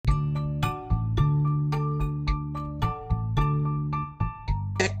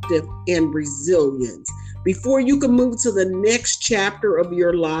perspective and resilience. Before you can move to the next chapter of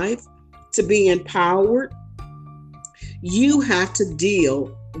your life to be empowered, you have to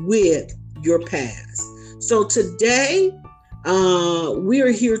deal with your past. So today, we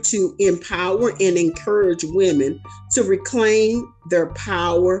are here to empower and encourage women to reclaim their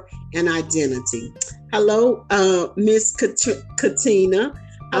power and identity. Hello, Miss Katina.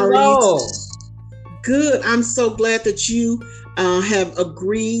 Hello. Good. I'm so glad that you have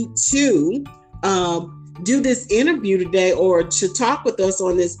agreed to do this interview today, or to talk with us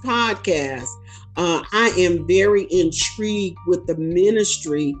on this podcast. I am very intrigued with the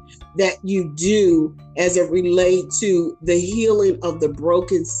ministry that you do as it relates to the healing of the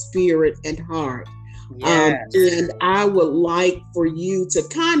broken spirit and heart. Yes. And I would like for you to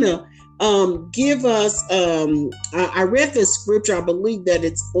kind of give us, I read the scripture, I believe that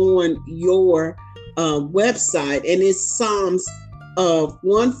it's on your website, and it's Psalms of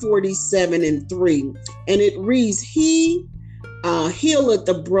 147:3, and it reads, He healeth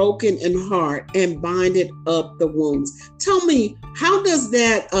the broken in heart and bindeth up the wounds. Tell me, how does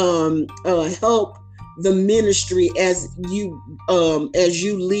that help the ministry as you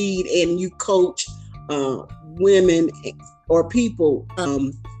lead and you coach women or people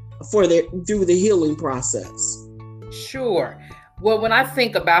through the healing process? Sure. Well, when I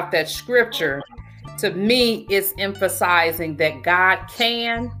think about that scripture, to me, it's emphasizing that God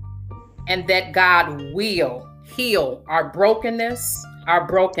can and that God will heal our brokenness, our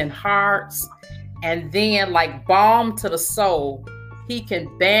broken hearts, and then, like balm to the soul, He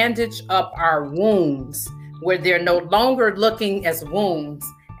can bandage up our wounds where they're no longer looking as wounds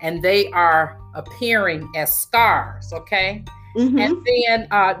and they are appearing as scars, okay? Mm-hmm. And then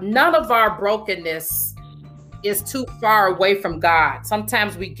none of our brokenness is too far away from God.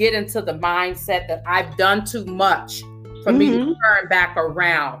 Sometimes we get into the mindset that I've done too much for me to turn back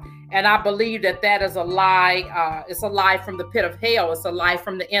around. And I believe that that is a lie. It's a lie from the pit of hell. It's a lie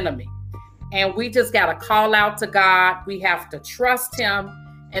from the enemy. And we just got to call out to God. We have to trust Him.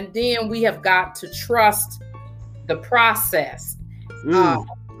 And then we have got to trust the process.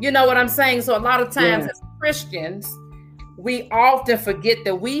 You know what I'm saying? So a lot of times as Christians, we often forget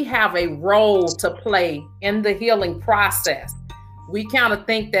that we have a role to play in the healing process. We kind of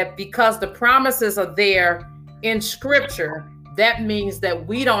think that because the promises are there in scripture, that means that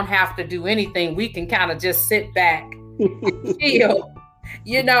we don't have to do anything. We can kind of just sit back and chill,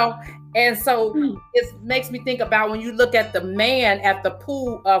 you know? And so it makes me think about when you look at the man at the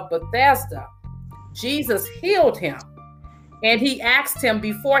pool of Bethesda, Jesus healed him. And He asked him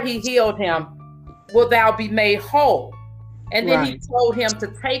before He healed him, will thou be made whole? And then He told him to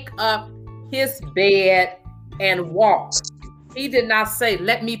take up his bed and walk. He did not say,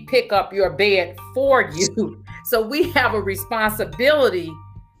 let me pick up your bed for you. So we have a responsibility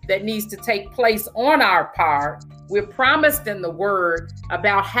that needs to take place on our part. We're promised in the word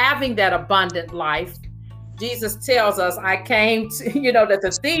about having that abundant life. Jesus tells us, I came to, that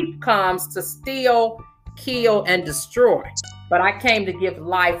the thief comes to steal, kill, and destroy. But I came to give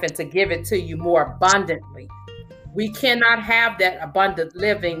life and to give it to you more abundantly. We cannot have that abundant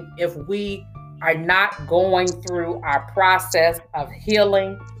living if we are not going through our process of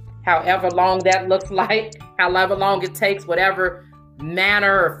healing, however long that looks like, however long it takes, whatever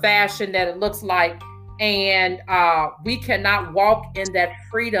manner or fashion that it looks like. And we cannot walk in that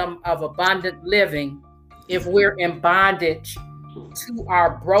freedom of abundant living if we're in bondage to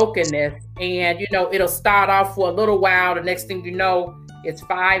our brokenness. And, it'll start off for a little while. The next thing you know, it's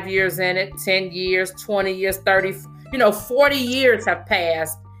 5 years in it, 10 years, 20 years, 30, 40 years have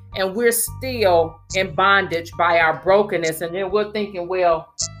passed and we're still in bondage by our brokenness. And then we're thinking,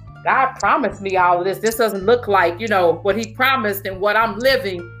 well, God promised me all of this. This doesn't look like, what He promised, and what I'm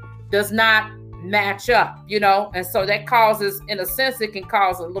living does not match up, And so that causes, in a sense, it can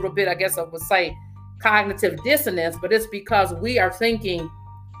cause a little bit, I guess I would say, cognitive dissonance, but it's because we are thinking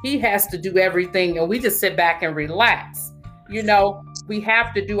He has to do everything and we just sit back and relax. We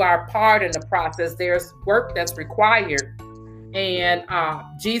have to do our part in the process. There's work that's required. And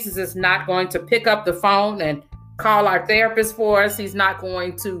Jesus is not going to pick up the phone and call our therapist for us. He's not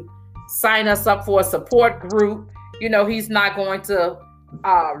going to sign us up for a support group. He's not going to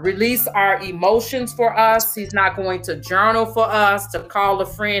release our emotions for us. He's not going to journal for us, to call a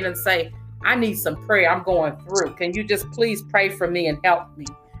friend and say, I need some prayer. I'm going through. Can you just please pray for me and help me?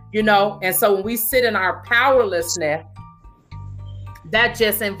 And so when we sit in our powerlessness, that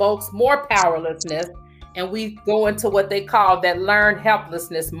just invokes more powerlessness. And we go into what they call that learned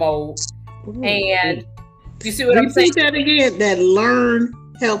helplessness mode. Mm-hmm. And you see what I'm saying? Repeat that again, that learned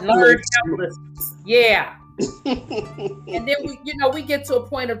helplessness. Yeah. And then we get to a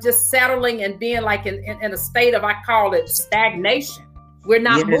point of just settling and being like in a state of, I call it stagnation. We're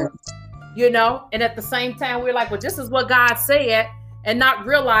not moving, and at the same time, we're like, well, this is what God said, and not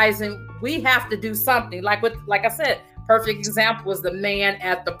realizing we have to do something. Like I said, perfect example was the man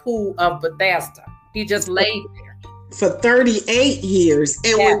at the pool of Bethesda. He just laid there for 38 years.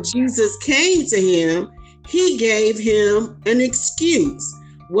 And when Jesus came to him, he gave him an excuse.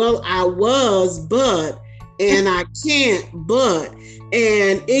 Well, I was, but, and I can't, but,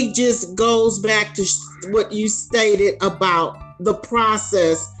 and it just goes back to what you stated about the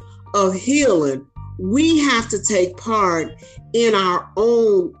process of healing. We have to take part in our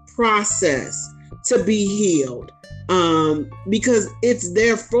own process to be healed, because it's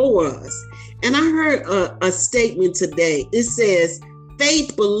there for us. And I heard a statement today. It says,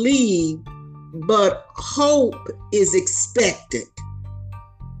 faith believes, but hope is expected.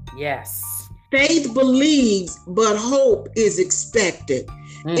 Yes. Faith believes, but hope is expected.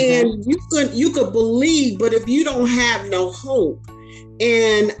 And you could believe, but if you don't have no hope,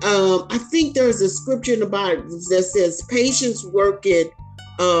 and I think there's a scripture in the Bible that says, patience worketh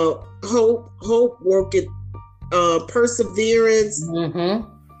hope worketh perseverance.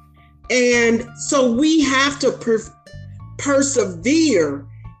 And so we have to persevere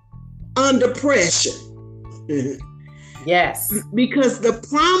under pressure. Yes. Because the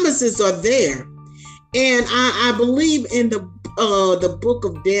promises are there. And I believe in the book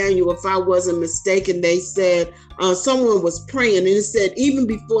of Daniel, if I wasn't mistaken, they said someone was praying and it said, even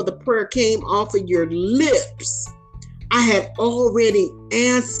before the prayer came off of your lips, I had already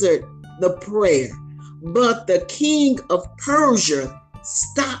answered the prayer. But the king of Persia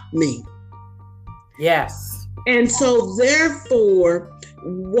stopped me. Yes. And so therefore,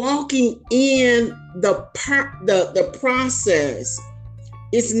 walking in the process,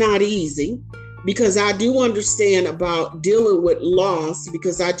 it's not easy, because I do understand about dealing with loss,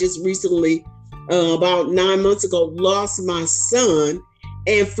 because I just recently, about 9 months ago, lost my son.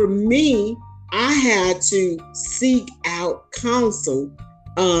 And for me, I had to seek out counsel.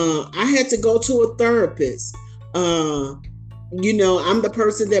 I had to go to a therapist. I'm the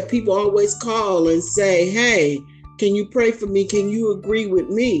person that people always call and say, hey, can you pray for me? Can you agree with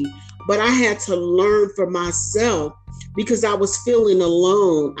me? But I had to learn for myself, because I was feeling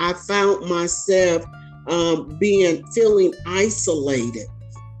alone. I found myself feeling isolated,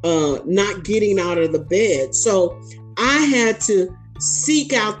 not getting out of the bed. So I had to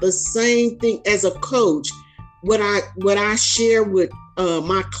seek out the same thing as a coach. What I share with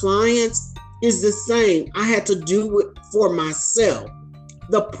my clients is the same. I had to do it for myself,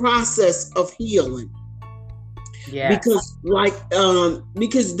 the process of healing. Yeah.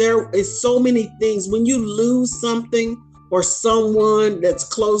 Because there is so many things when you lose something or someone that's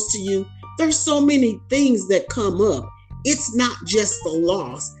close to you. There's so many things that come up. It's not just the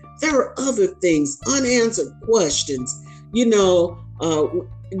loss. There are other things, unanswered questions. It's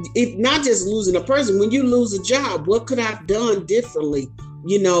not just losing a person. When you lose a job, what could I have done differently?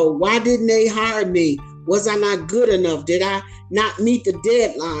 Why didn't they hire me? Was I not good enough? Did I not meet the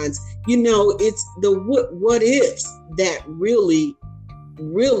deadlines? It's the what ifs that really,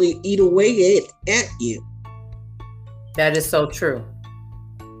 really eat away at you. That is so true.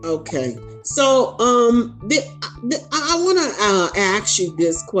 Okay. So I want to ask you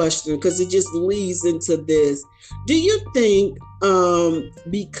this question, because it just leads into this. Do you think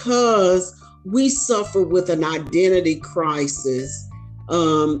because we suffer with an identity crisis,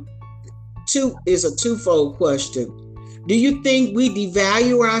 is a twofold question. Do you think we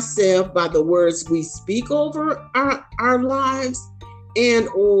devalue ourselves by the words we speak over our lives, and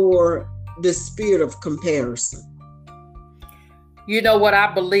or the spirit of comparison? You know what?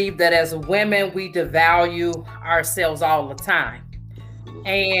 I believe that as women, we devalue ourselves all the time.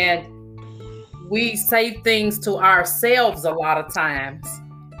 And we say things to ourselves a lot of times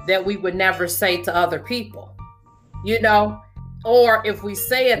that we would never say to other people, or if we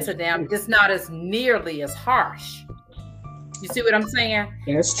say it to them, it's not as nearly as harsh. You see what I'm saying?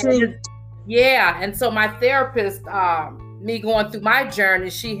 That's true. And so my therapist, me going through my journey,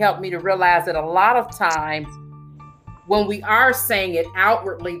 she helped me to realize that a lot of times when we are saying it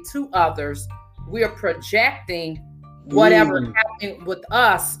outwardly to others, we are projecting whatever happened with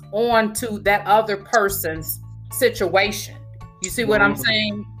us onto that other person's situation. You see what I'm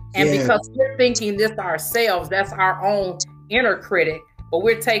saying? And because we're thinking this ourselves, that's our own inner critic, but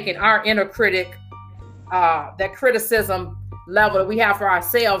we're taking our inner critic, that criticism level that we have for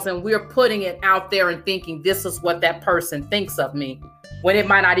ourselves, and we're putting it out there and thinking this is what that person thinks of me, when it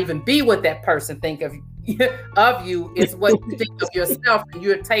might not even be what that person think of you. It's what you think of yourself, and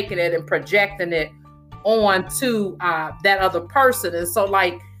you're taking it and projecting it on to that other person. And so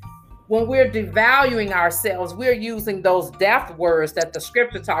like when we're devaluing ourselves, we're using those death words that the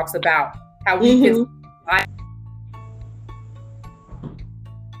scripture talks about, how we can.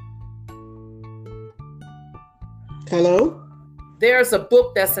 Hello? There's a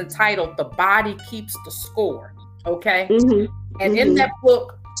book that's entitled The Body Keeps the Score. Okay. And in that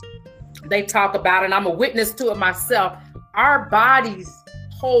book, they talk about, and I'm a witness to it myself, our bodies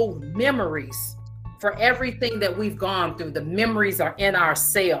hold memories for everything that we've gone through. The memories are in our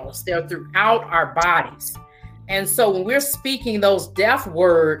cells. They're throughout our bodies. And so when we're speaking those death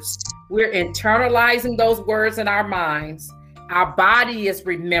words, we're internalizing those words in our minds. Our body is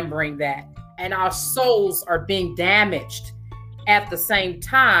remembering that, and our souls are being damaged at the same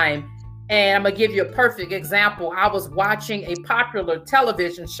time. And I'm gonna give you a perfect example. I was watching a popular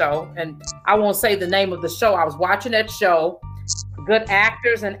television show, and I won't say the name of the show. I was watching that show, good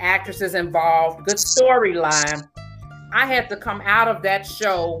actors and actresses involved, good storyline. I had to come out of that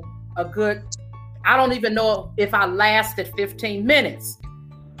show I don't even know if I lasted 15 minutes.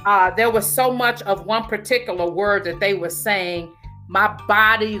 There was so much of one particular word that they were saying. My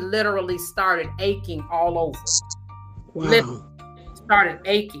body literally started aching all over. Wow. Literally started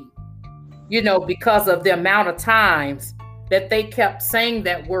aching, because of the amount of times that they kept saying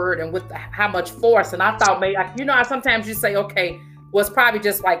that word and with how much force. And I thought maybe, sometimes you say, okay, well, it's probably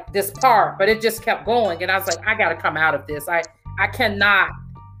just like this part, but it just kept going. And I was like, I got to come out of this. I cannot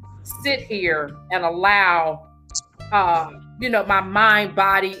sit here and allow, my mind,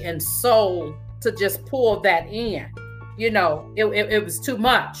 body, and soul to just pull that in. It was too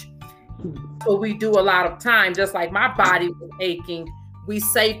much. So we do a lot of time, just like my body was aching. We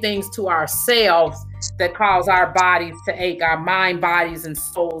say things to ourselves that cause our bodies to ache, our mind, bodies, and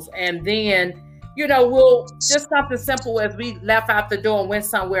souls. And then, we'll just something simple as we left out the door and went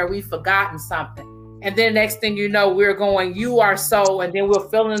somewhere, we've forgotten something. And then next thing you know, we're going, you are so, and then we'll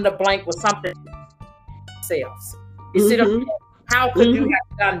fill in the blank with something ourselves. You see, how could you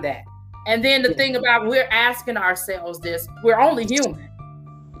have done that? And then the thing about, we're asking ourselves this, we're only human.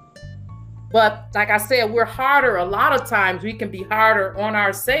 But like I said, we're harder. A lot of times we can be harder on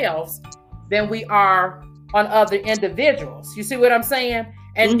ourselves than we are on other individuals. You see what I'm saying?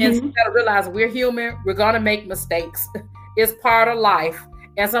 And instead of realizing we're human, we're going to make mistakes. It's part of life.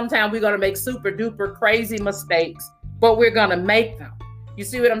 And sometimes we're going to make super duper crazy mistakes, but we're going to make them. You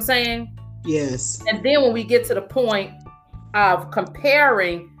see what I'm saying? Yes. And then when we get to the point of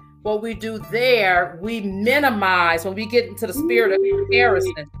comparing, what we do there, we minimize, when we get into the spirit of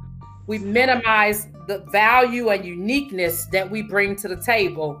comparison, we minimize the value and uniqueness that we bring to the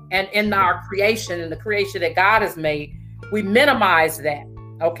table. And in our creation and the creation that God has made, we minimize that,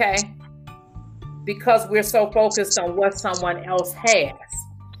 okay? Because we're so focused on what someone else has.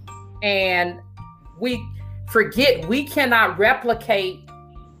 And we forget we cannot replicate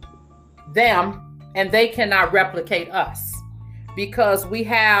them and they cannot replicate us. Because we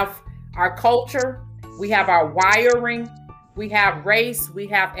have our culture, we have our wiring, we have race, we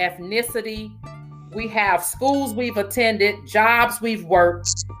have ethnicity, we have schools we've attended, jobs we've worked,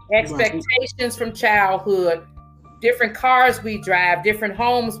 expectations from childhood, different cars we drive, different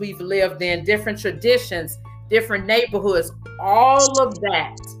homes we've lived in, different traditions, different neighborhoods. All of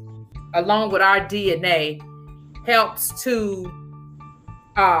that, along with our DNA, helps to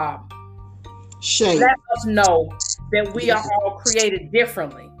let us know that we are all created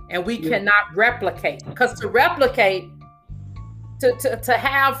differently and we cannot replicate. Because to replicate, to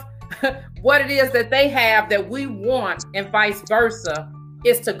have what it is that they have that we want and vice versa,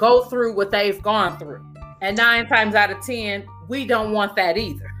 is to go through what they've gone through. And 9 times out of 10, we don't want that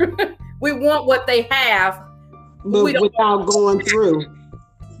either. We want what they have, but without going through.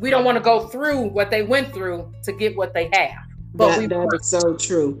 We don't want to go through what they went through to get what they have. But that is so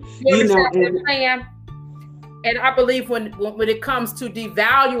true. You understand what I'm saying? And I believe when it comes to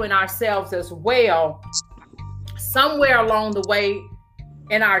devaluing ourselves as well, somewhere along the way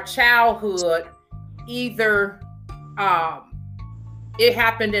in our childhood, either it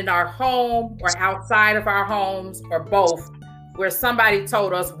happened in our home or outside of our homes or both, where somebody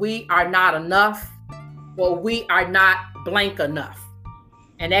told us we are not enough or we are not blank enough.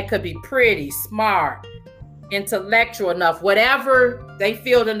 And that could be pretty, smart, intellectual enough, whatever they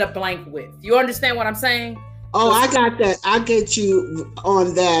filled in the blank with. You understand what I'm saying? Oh, I got that. I get you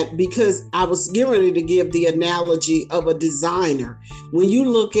on that, because I was getting ready to give the analogy of a designer. When you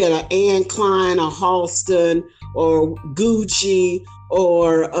look at an Anne Klein, a Halston, or Gucci,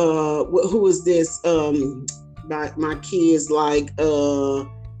 or who is this? My kids like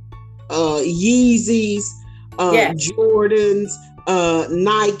Yeezys, Jordans,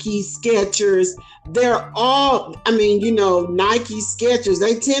 Nike, Skechers. They're all, I mean, Nike, Skechers,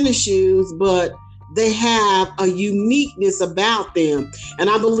 they tennis shoes, but they have a uniqueness about them. And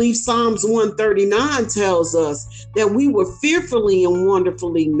I believe Psalms 139 tells us that we were fearfully and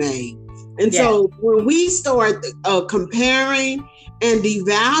wonderfully made. And so when we start comparing and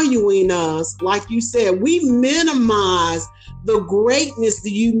devaluing us, like you said, we minimize the greatness,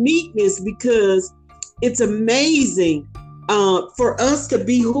 the uniqueness, because it's amazing for us to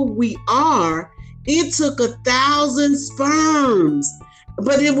be who we are. It took 1,000 sperms,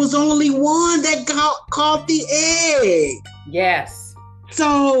 but it was only one that caught the egg. Yes.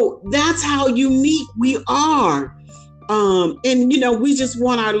 So that's how unique we are. And, we just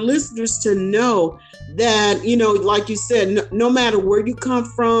want our listeners to know that, like you said, no matter where you come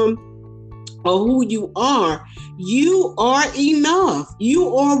from or who you are enough.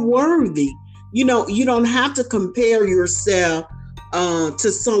 You are worthy. You don't have to compare yourself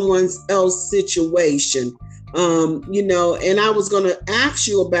to someone else's situation. And I was going to ask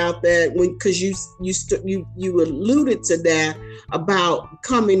you about that because you alluded to that about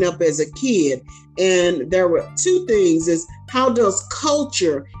coming up as a kid. And there were two things: is how does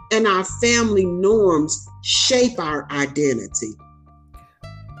culture and our family norms shape our identity?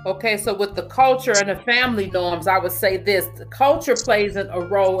 Okay, so with the culture and the family norms, I would say this: the culture plays a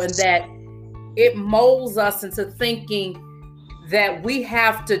role in that it molds us into thinking that we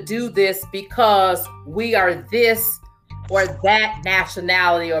have to do this because we are this or that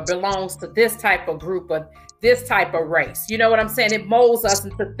nationality or belongs to this type of group or this type of race. You know what I'm saying? It molds us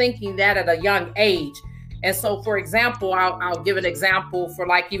into thinking that at a young age. And so, for example, I'll give an example for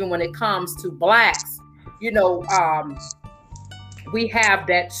even when it comes to Blacks, we have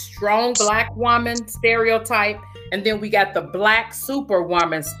that strong Black woman stereotype, and then we got the Black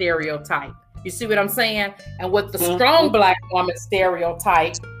superwoman stereotype. You see what I'm saying? And with the strong Black woman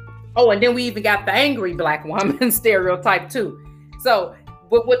stereotype, and then we even got the angry Black woman stereotype too. So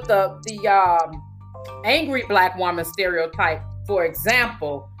with the angry Black woman stereotype, for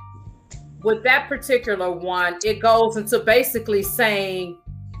example, with that particular one, it goes into basically saying,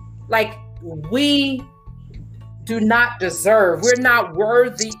 we do not deserve, we're not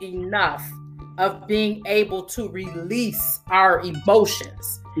worthy enough of being able to release our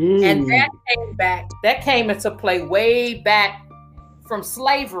emotions. And that came into play way back from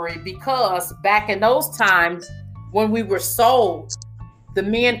slavery, because back in those times when we were sold, the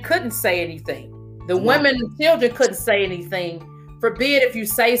men couldn't say anything. The women and children couldn't say anything. Forbid if you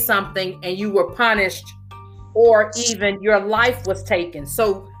say something and you were punished or even your life was taken.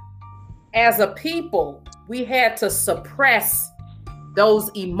 So as a people, we had to suppress those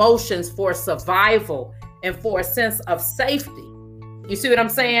emotions for survival and for a sense of safety. You see what I'm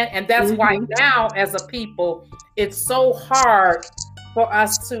saying? And that's why now as a people, it's so hard for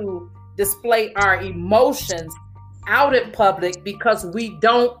us to display our emotions out in public because we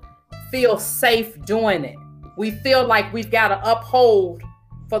don't feel safe doing it. We feel like we've got to uphold,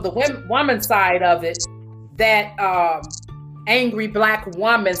 for the woman side of it, that angry Black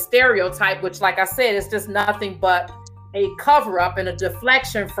woman stereotype, which, like I said, is just nothing but a cover up and a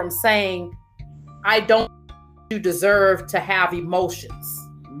deflection from saying, I don't deserve to have emotions.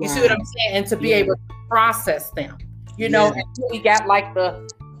 You see what I'm saying? And to be able to process them, and we got the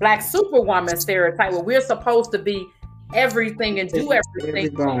Black superwoman stereotype where we're supposed to be everything and do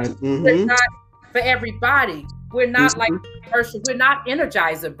everything. We're not for everybody. We're not like commercial. We're not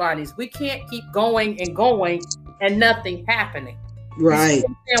Energizer bunnies. We can't keep going and going and nothing happening. Right.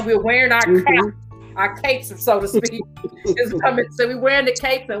 And we're wearing our capes, so to speak. So we're wearing the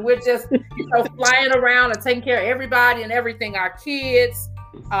capes and we're just, flying around and taking care of everybody and everything. Our kids,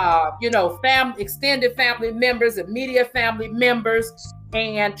 extended family members, immediate family members,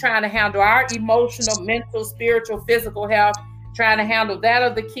 and trying to handle our emotional, mental, spiritual, physical health, trying to handle that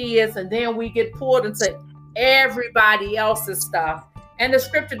of the kids. And then we get pulled into everybody else's stuff. And the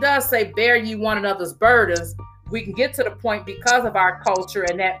scripture does say, bear ye one another's burdens. We can get to the point because of our culture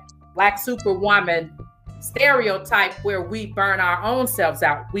and that Black superwoman stereotype where we burn our own selves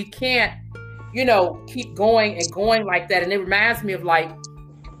out. We can't, keep going and going like that. And it reminds me of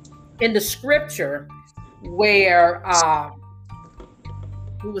in the scripture where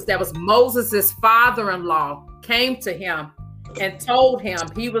that was Moses' father-in-law came to him and told him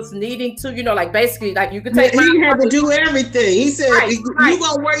he was needing to, basically, you can take. He had to do everything. He said, "You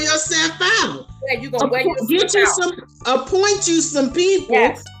gonna wear yourself out. Yeah, you gonna wear yourself out. Appoint you some people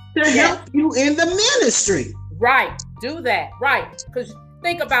to help you in the ministry." Right. Do that. Right. Because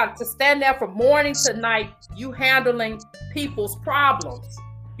think about it, to stand there from morning to night, you handling people's problems.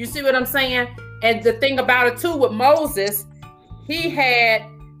 You see what I'm saying? And the thing about it too with Moses, he had,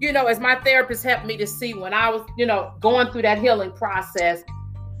 you know, as my therapist helped me to see when I was, you know, going through that healing process,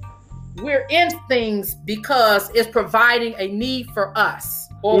 we're in things because it's providing a need for us,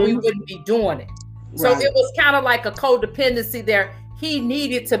 or we wouldn't be doing it. So it was kind of like a codependency there. He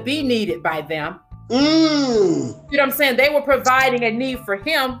needed to be needed by them. You know what I'm saying? They were providing a need for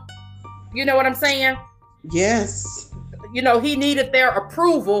him. You know what I'm saying? Yes. You know, he needed their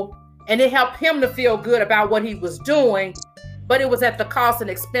approval, and it helped him to feel good about what he was doing, but it was at the cost and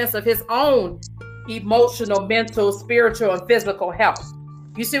expense of his own emotional, mental, spiritual, and physical health.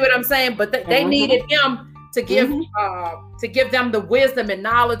 You see what I'm saying? But they needed him to give them the wisdom and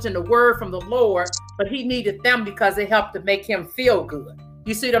knowledge and the word from the Lord, but he needed them because it helped to make him feel good.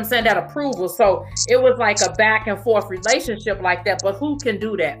 You see what I'm saying? That approval. So it was like a back and forth relationship like that. But who can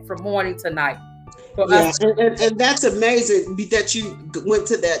do that from morning to night? And that's amazing that you went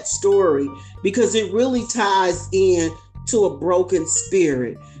to that story, because it really ties in to a broken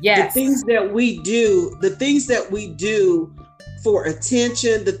spirit. Yes. The things that we do for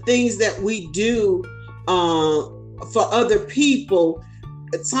attention, the things that we do for other people,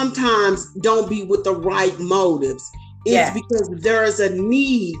 sometimes don't be with the right motives. It's because there is a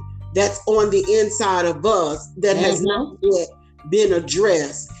need that's on the inside of us that has not yet been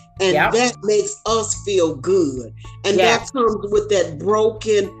addressed. And that makes us feel good. And that comes with that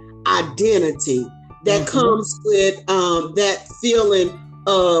broken identity. That comes with that feeling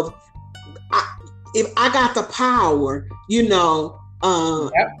of, if I got the power, you know,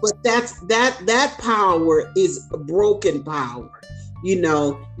 but that power is broken power. You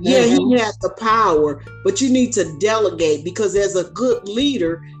know, he has the power, but you need to delegate, because as a good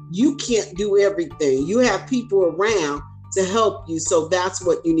leader, you can't do everything. You have people around to help you. So that's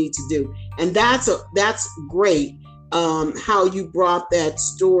what you need to do. And that's great. How you brought that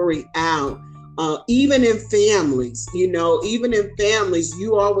story out. Even in families, you know,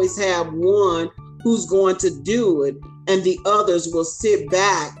 you always have one who's going to do it, and the others will sit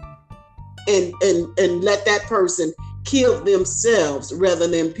back and let that person kill themselves rather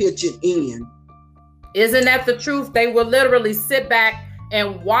than pitch it in. Isn't that the truth? They will literally sit back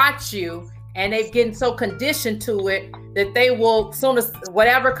and watch you, and they're getting so conditioned to it that they will, as soon as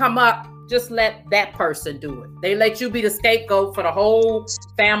whatever come up, just let that person do it. They let you be the scapegoat for the whole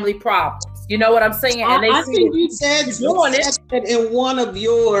family problems. You know what I'm saying? And I think you said that in one of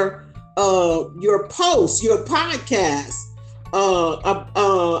your posts, your podcast,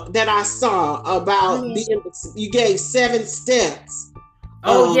 that I saw about you gave 7 steps.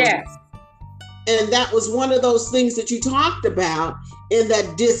 Yes. And that was one of those things that you talked about in that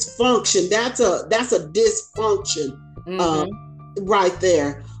dysfunction. That's a dysfunction right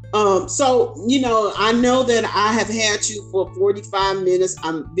there. So, you know, I know that I have had you for 45 minutes.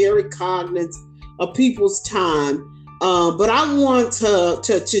 I'm very cognizant of people's time. But I want to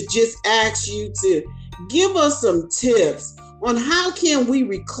just ask you to give us some tips on how can we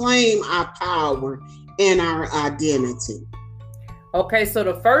reclaim our power and our identity. Okay, so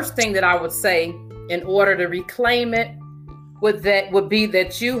the first thing that I would say in order to reclaim it would be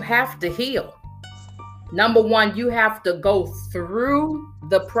that you have to heal. Number one, you have to go through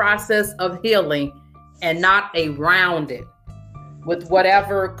the process of healing and not around it with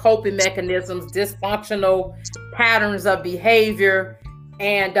whatever coping mechanisms, dysfunctional patterns of behavior,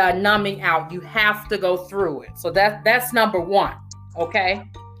 and numbing out. You have to go through it. So that's number one. Okay.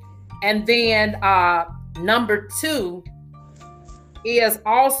 And then number two is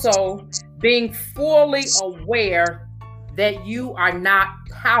also being fully aware that you are not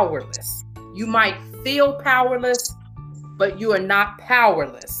powerless. You might feel powerless, but you are not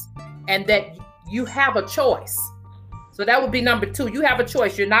powerless, and that you have a choice. So that would be number two. You have a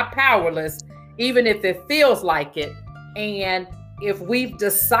choice. You're not powerless, even if it feels like it. And if we've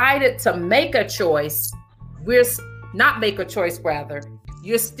decided to make a choice, you're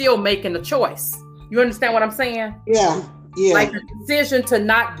still making a choice. You understand what I'm saying? Yeah. Like the decision to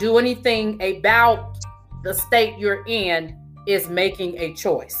not do anything about the state you're in is making a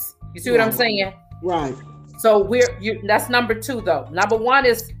choice. You see what I'm saying? Right. So that's number two, though. Number one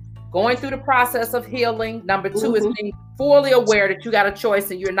is going through the process of healing. Number two is being fully aware that you got a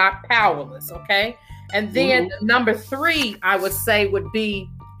choice and you're not powerless. Okay. And then number three, I would say, would be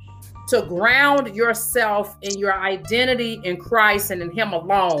to ground yourself in your identity in Christ and in Him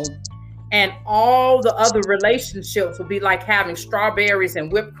alone. And all the other relationships will be like having strawberries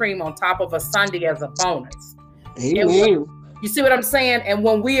and whipped cream on top of a sundae as a bonus. Amen. You see what I'm saying? And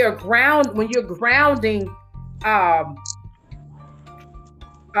when you're grounding,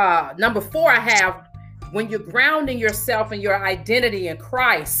 number four, I have when you're grounding yourself in your identity in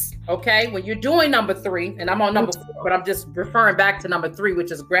Christ, okay, when you're doing number 3, and I'm on number 4, but I'm just referring back to number 3,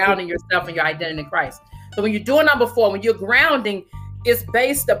 which is grounding yourself in your identity in Christ. So when you're doing number 4, when you're grounding, it's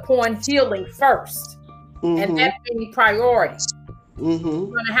based upon healing first, and that being priority. You're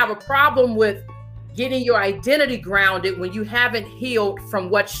going to have a problem with getting your identity grounded when you haven't healed from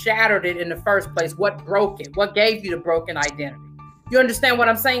what shattered it in the first place, what broke it, what gave you the broken identity. You understand what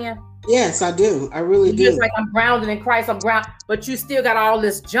I'm saying? Yes, I do. I really do. It's like, I'm grounded in Christ, I'm grounded, but you still got all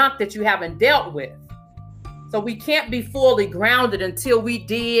this junk that you haven't dealt with. So we can't be fully grounded until we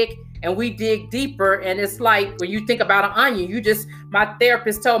dig, and we dig deeper. And it's like when you think about an onion, my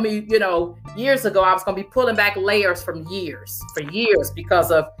therapist told me, years ago, I was going to be pulling back layers for years because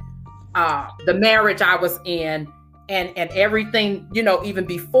of the marriage I was in and everything, even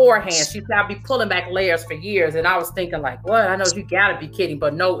beforehand. She said, I'll be pulling back layers for years. And I was thinking like, what? I know you gotta be kidding,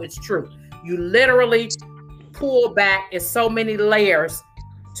 but no, it's true. You literally pull back in so many layers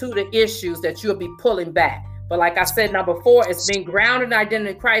to the issues that you'll be pulling back. But like I said, number 4 is being grounded in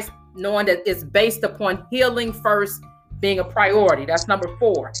identity in Christ, knowing that it's based upon healing first being a priority. That's number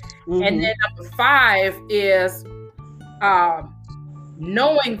 4. And then number 5 is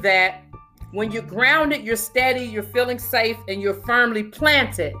knowing that when you're grounded, you're steady, you're feeling safe, and you're firmly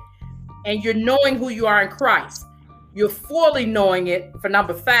planted, and you're knowing who you are in Christ. You're fully knowing it for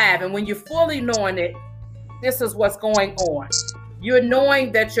number 5. And when you're fully knowing it, this is what's going on. You're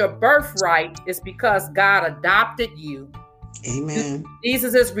knowing that your birthright is because God adopted you. Amen.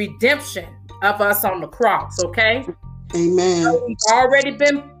 Jesus is redemption of us on the cross, okay? Amen. So we've already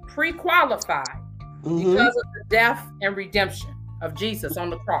been pre-qualified because of the death and redemption of Jesus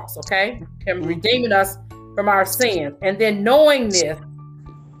on the cross, okay? Him redeeming us from our sins. And then knowing this,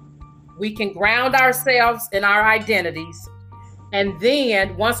 we can ground ourselves in our identities. And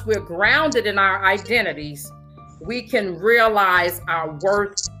then once we're grounded in our identities, we can realize our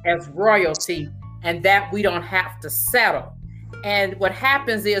worth as royalty, and that we don't have to settle. And what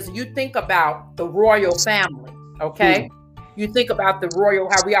happens is, you think about the royal family, okay? You think about the royal,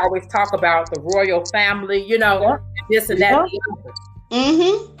 how we always talk about the royal family, this and that.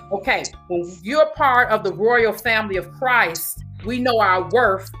 Okay, when you're part of the royal family of Christ, we know our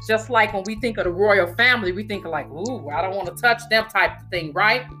worth. Just like when we think of the royal family, we think of like, ooh, I don't want to touch them type of thing,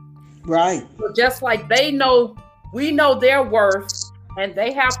 right? Right. So just like we know their worth, and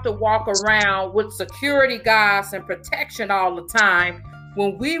they have to walk around with security guards and protection all the time.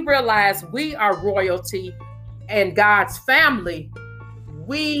 When we realize we are royalty and God's family,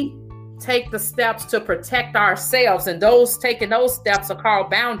 we take the steps to protect ourselves, and taking those steps are called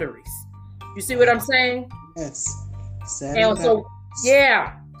boundaries. You see what I'm saying? Yes. And so,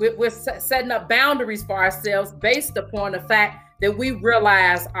 yeah, we're setting up boundaries for ourselves based upon the fact that we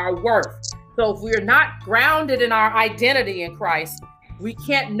realize our worth. So if we're not grounded in our identity in Christ, we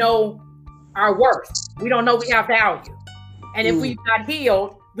can't know our worth. We don't know we have value. And if we've not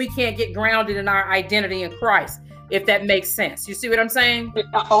healed, we can't get grounded in our identity in Christ, if that makes sense. You see what I'm saying?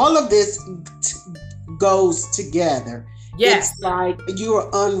 All of this goes together. Yes. It's like you're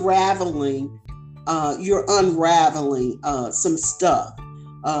unraveling some stuff.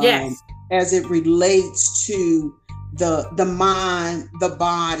 Yes. As it relates to the mind, the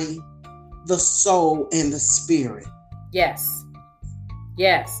body, the soul, and the spirit. Yes.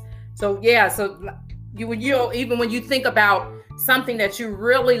 Yes. So yeah. So even when you think about something that you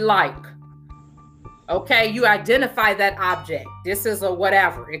really like, okay, you identify that object. This is a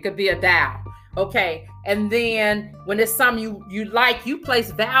whatever. It could be a dial. Okay. And then when it's something you like, you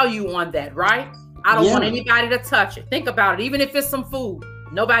place value on that, right? I don't want anybody to touch it. Think about it. Even if it's some food,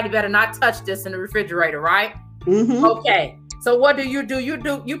 nobody better not touch this in the refrigerator, right? Okay. So what do?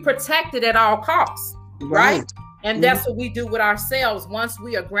 You protect it at all costs, right? And that's what we do with ourselves. Once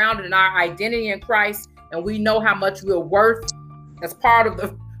we are grounded in our identity in Christ, and we know how much we're worth as part of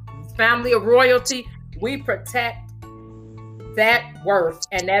the family of royalty, we protect that worth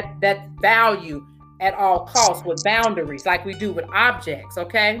and that value at all costs with boundaries, like we do with objects,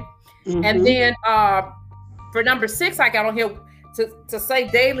 okay? And then for number 6, I got on here to say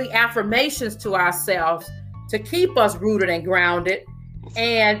daily affirmations to ourselves to keep us rooted and grounded.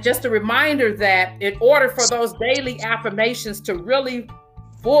 And just a reminder that in order for those daily affirmations to really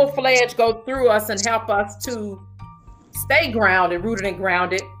full-fledged go through us and help us to stay grounded, rooted and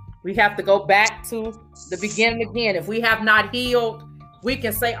grounded, we have to go back to the beginning again. If we have not healed, we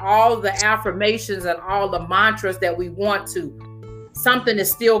can say all the affirmations and all the mantras that we want to. Something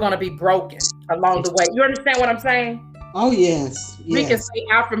is still going to be broken along the way. You understand what I'm saying? Oh, yes. We can say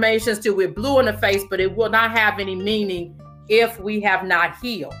affirmations till we're blue in the face, but it will not have any meaning if we have not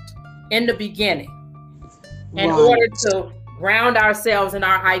healed in the beginning. in order to ground ourselves in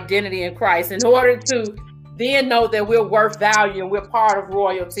our identity in Christ, in order to then know that we're worth value and we're part of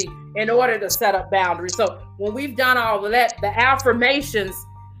royalty, in order to set up boundaries. So when we've done all of that, the affirmations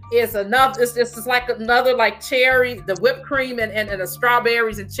is enough. It's just like another like cherry, the whipped cream and the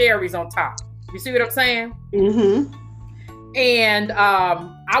strawberries and cherries on top. You see what I'm saying? Mm-hmm. And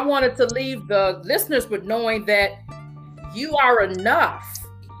I wanted to leave the listeners with knowing that you are enough.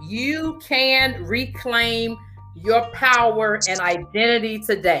 You can reclaim your power and identity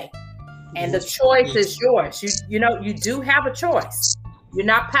today. And the choice is yours. You know, you do have a choice. You're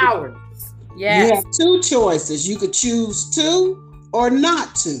not powerless. Yes. You have two choices. You could choose to or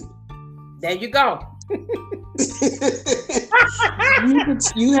not to. There you go.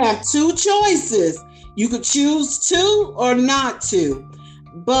 You have two choices. You could choose to or not to.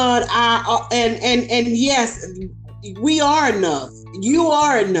 But and yes, we are enough. You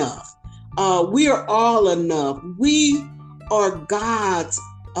are enough. We are all enough. We are God's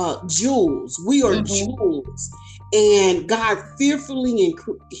jewels. We are jewels. And God fearfully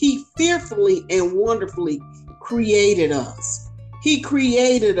and wonderfully created us. He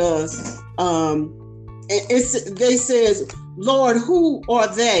created us. They says, Lord, who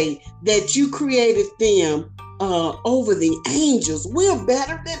are they that you created them over the angels? We're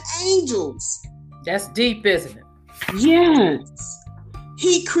better than angels. That's deep, isn't it? Yes.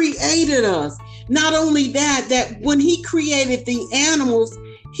 He created us. Not only that when he created the animals,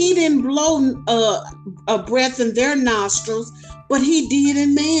 he didn't blow a breath in their nostrils, but he did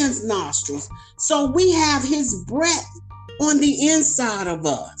in man's nostrils. So we have his breath on the inside of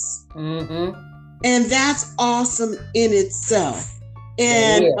us. Mm-hmm. And that's awesome in itself.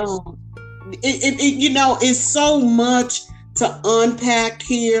 And it's so much to unpack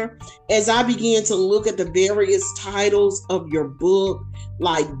here. As I began to look at the various titles of your book,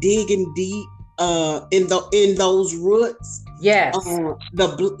 like digging deep in those roots. Yes.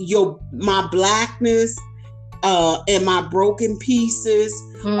 My blackness and my broken pieces.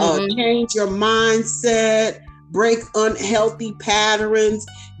 Change your mindset. Break unhealthy patterns,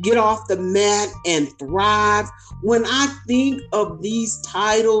 get off the mat and thrive. When I think of these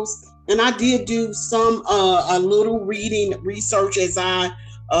titles, and I did do some a little research as I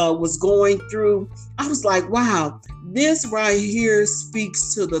was going through, I was like, wow, this right here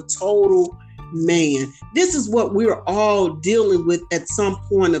speaks to the total man. This is what we're all dealing with at some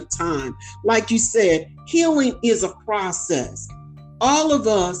point of time. Like you said, healing is a process. All of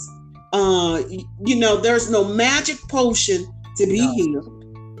us, there's no magic potion to be healed.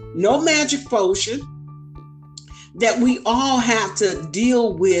 No magic potion. That we all have to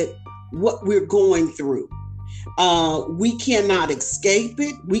deal with what we're going through. We cannot escape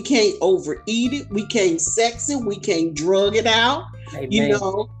it. We can't overeat it. We can't sex it. We can't drug it out. Amen.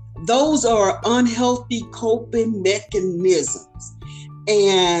 Those are unhealthy coping mechanisms.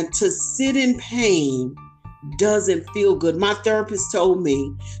 And to sit in pain doesn't feel good. My therapist told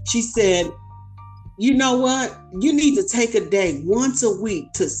me, she said, you know what? You need to take a day once a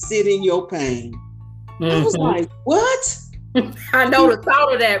week to sit in your pain. I was like, what? I know the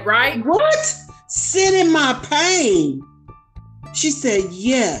thought of that, right? What? Sit in my pain. She said,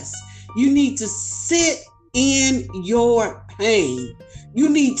 yes, you need to sit in your pain. You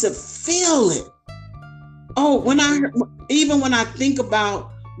need to feel it. Oh, when I think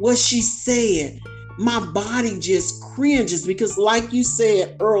about what she said, my body just cringes because, like you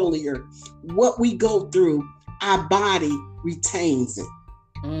said earlier, what we go through, our body retains it.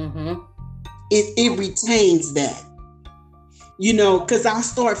 Mm-hmm. It retains that. Because I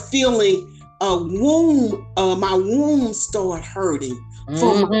start feeling my womb start hurting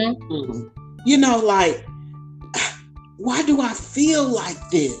from my womb. Like, why do I feel like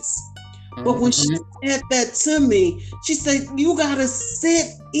this? But when she said that to me, she said, you got to sit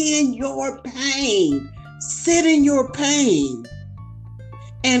in your pain. Sit in your pain.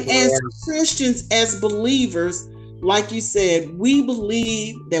 And as Christians, as believers, like you said, we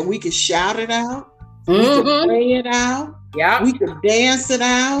believe that we can shout it out. We can pray it out. Yeah. We can dance it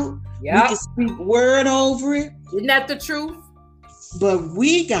out. Yeah. We can speak word over it. Isn't that the truth? But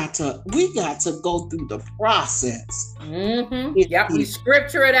we got to go through the process. We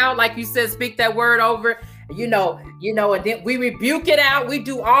scripture it out, like you said, speak that word over, and then we rebuke it out. We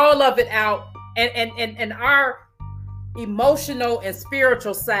do all of it out. And our emotional and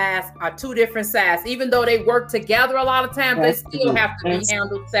spiritual sides are two different sides. Even though they work together a lot of times, they still have to be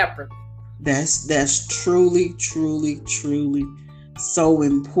handled separately. That's truly, truly, truly so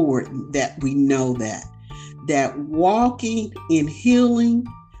important that we know that walking in healing,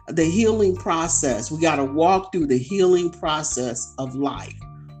 the healing process, we got to walk through the healing process of life.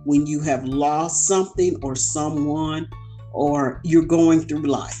 when you have lost something or someone, or you're going through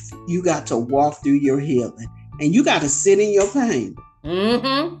life. You got to walk through your healing, and you got to sit in your pain.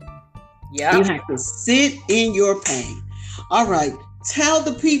 Mm-hmm. Yeah. You have to sit in your pain. All right. Tell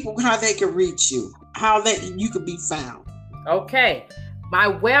the people how they can reach you, how that you could be found. Okay. My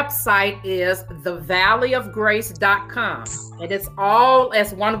website is thevalleyofgrace.com, and it's all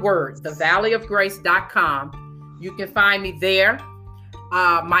as one word, thevalleyofgrace.com. You can find me there.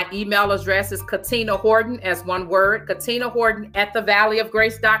 My email address is Katina Horton as one word, Katina Horton at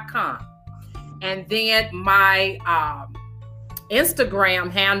thevalleyofgrace.com. And then my Instagram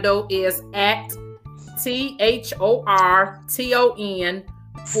handle is at THORTON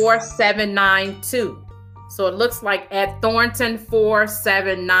 4792. So it looks like at Thornton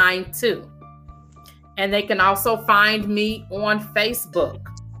 4792. And they can also find me on Facebook.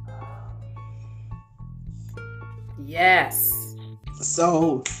 Yes.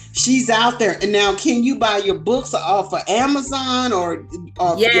 So she's out there. And now, can you buy your books off of Amazon or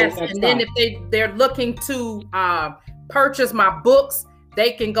yes? And then if they're looking to purchase my books,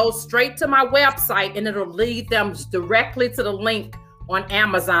 they can go straight to my website, and it'll lead them directly to the link on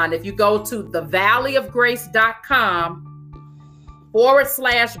Amazon. If you go to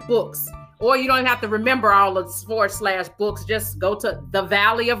thevalleyofgrace.com/books, or you don't even have to remember all of the /books, just go to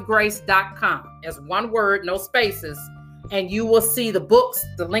thevalleyofgrace.com as one word, no spaces, and you will see the books,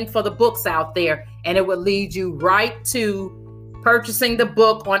 the link for the books out there, and it will lead you right to purchasing the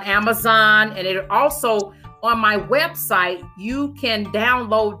book on Amazon. And it also, on my website, you can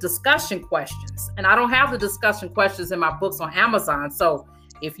download discussion questions. And I don't have the discussion questions in my books on Amazon. So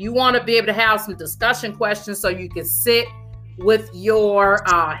if you want to be able to have some discussion questions so you can sit with your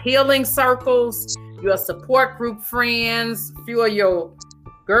healing circles, your support group friends, a few of your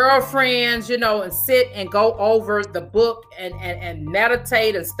girlfriends, and sit and go over the book and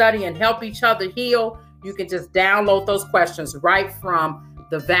meditate and study and help each other heal, you can just download those questions right from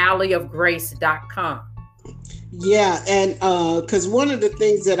thevalleyofgrace.com. Yeah, and because one of the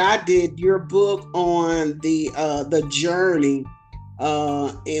things that I did, your book on the journey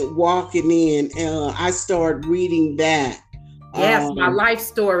and walking in, I started reading that. Yes, my life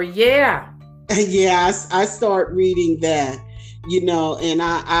story. Yeah. Yeah, I start reading that. And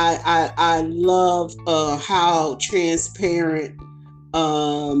I love how transparent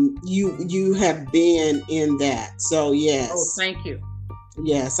you have been in that. So yes. Oh, thank you.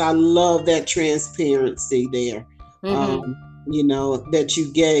 Yes, I love that transparency there. Mm-hmm. That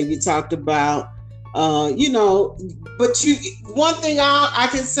you gave. You talked about but one thing I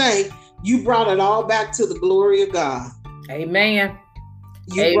can say, you brought it all back to the glory of God. Amen.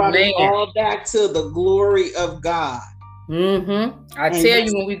 You brought it all back to the glory of God. Mm-hmm. I tell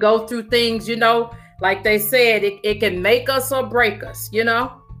you, when we go through things, like they said, it can make us or break us, It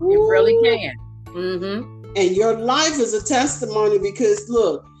really can. Mm-hmm. And your life is a testimony, because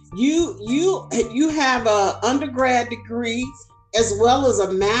look, you have a undergrad degree as well as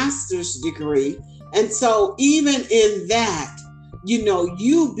a master's degree. And so even in that,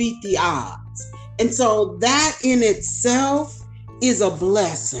 you beat the odds. And so that in itself is a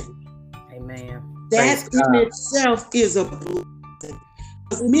blessing. Amen. That in itself is a blessing.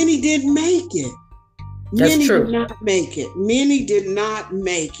 Many didn't make it. Many did not make it. Many did not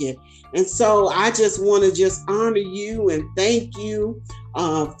make it. And so I just want to honor you and thank you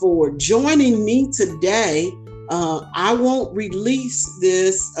for joining me today. I won't release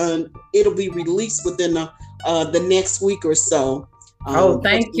this. It'll be released within the next week or so.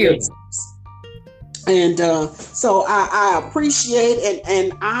 Thank you. And so I appreciate it,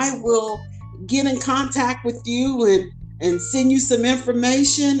 and I will get in contact with you and send you some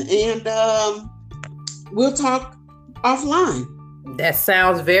information, and we'll talk offline. That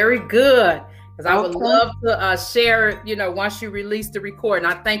sounds very good, because I would love to share it, once you release the recording.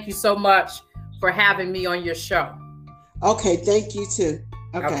 I thank you so much for having me on your show. Okay, thank you too.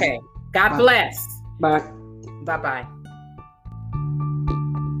 Okay. God bless. Bye. Bye-bye.